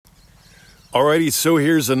Alrighty, so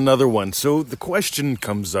here's another one. So the question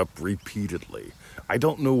comes up repeatedly. I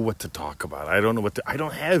don't know what to talk about. I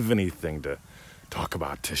don't have anything to talk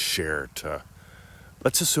about, to share,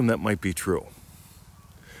 let's assume that might be true.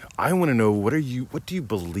 I want to know, what do you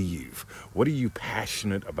believe? What are you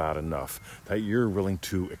passionate about enough that you're willing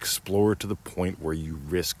to explore to the point where you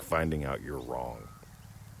risk finding out you're wrong?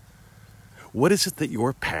 What is it that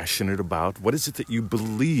you're passionate about? What is it that you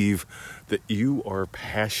believe that you are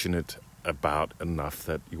passionate about enough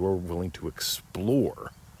that you are willing to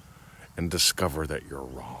explore and discover that you're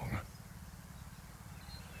wrong?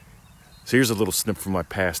 So here's a little snip from my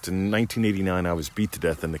past. In 1989, I was beat to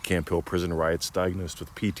death in the Camp Hill prison riots, diagnosed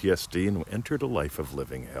with PTSD, and entered a life of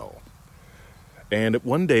living hell. And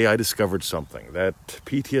one day I discovered something, that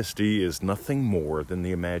PTSD is nothing more than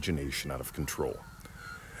the imagination out of control.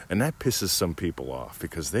 And that pisses some people off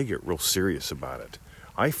because they get real serious about it.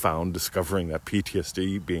 I found discovering that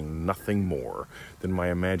PTSD being nothing more than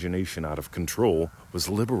my imagination out of control was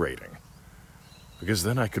liberating. Because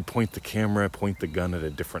then I could point the gun at a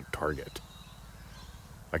different target.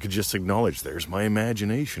 I could just acknowledge, there's my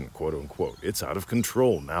imagination, quote unquote. It's out of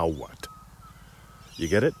control, now what? You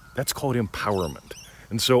get it? That's called empowerment.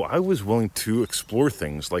 And so I was willing to explore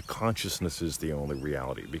things like consciousness is the only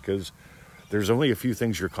reality, because there's only a few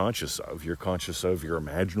things you're conscious of. You're conscious of your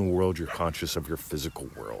imaginal world. You're conscious of your physical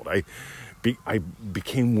world. I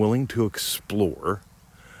became willing to explore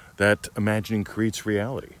that imagining creates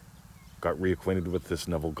reality. Got reacquainted with this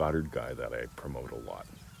Neville Goddard guy that I promote a lot.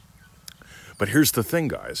 But here's the thing,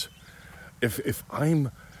 guys. If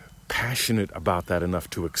I'm passionate about that enough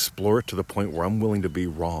to explore it to the point where I'm willing to be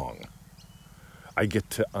wrong, I get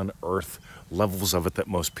to unearth levels of it that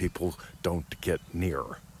most people don't get near.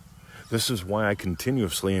 This is why I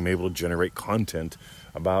continuously am able to generate content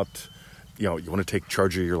about, you want to take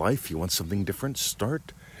charge of your life, you want something different,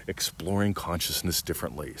 start exploring consciousness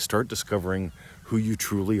differently. Start discovering who you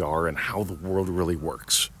truly are and how the world really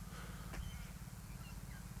works.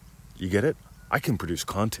 You get it? I can produce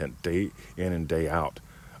content day in and day out.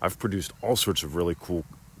 I've produced all sorts of really cool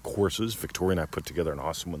courses. Victoria and I put together an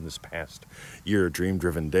awesome one this past year, Dream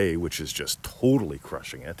Driven Day, which is just totally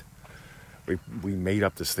crushing it. We made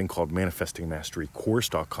up this thing called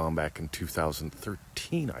ManifestingMasteryCourse.com back in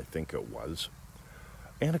 2013, I think it was,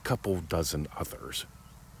 and a couple dozen others.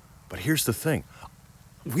 But here's the thing.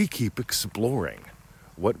 We keep exploring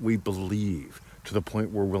what we believe to the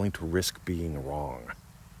point we're willing to risk being wrong.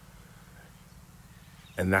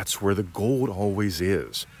 And that's where the gold always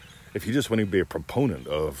is. If you just want to be a proponent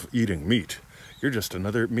of eating meat, you're just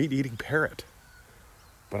another meat-eating parrot.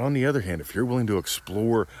 But on the other hand, if you're willing to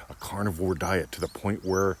explore a carnivore diet to the point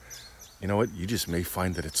where, you just may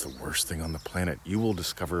find that it's the worst thing on the planet. You will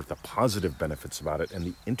discover the positive benefits about it and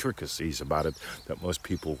the intricacies about it that most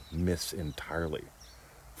people miss entirely.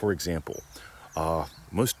 For example,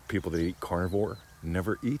 most people that eat carnivore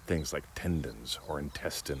never eat things like tendons or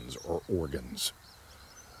intestines or organs.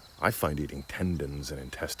 I find eating tendons and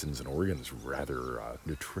intestines and organs rather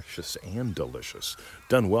nutritious and delicious.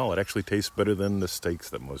 Done well, it actually tastes better than the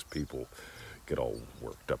steaks that most people get all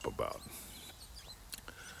worked up about.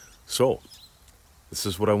 So, this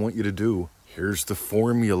is what I want you to do. Here's the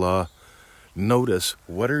formula. Notice,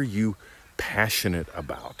 what are you passionate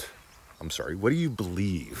about? What do you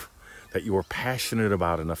believe that you are passionate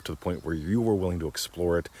about enough to the point where you are willing to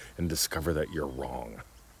explore it and discover that you're wrong?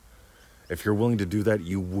 If you're willing to do that,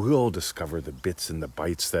 you will discover the bits and the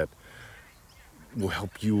bytes that will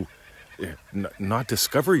help you not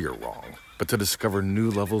discover you're wrong, but to discover new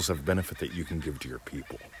levels of benefit that you can give to your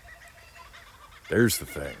people. There's the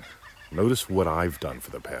thing. Notice what I've done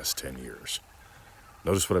for the past 10 years.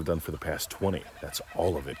 Notice what I've done for the past 20. That's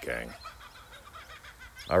all of it, gang.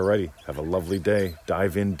 Alrighty, have a lovely day.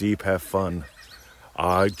 Dive in deep, have fun.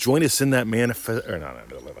 Join us in that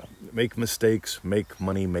Make Mistakes, Make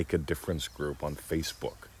Money, Make a Difference group on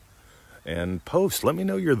Facebook. And post. Let me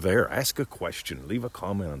know you're there. Ask a question. Leave a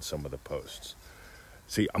comment on some of the posts.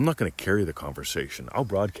 See, I'm not going to carry the conversation. I'll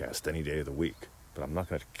broadcast any day of the week, but I'm not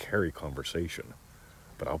going to carry conversation.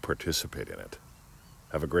 But I'll participate in it.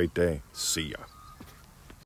 Have a great day. See ya.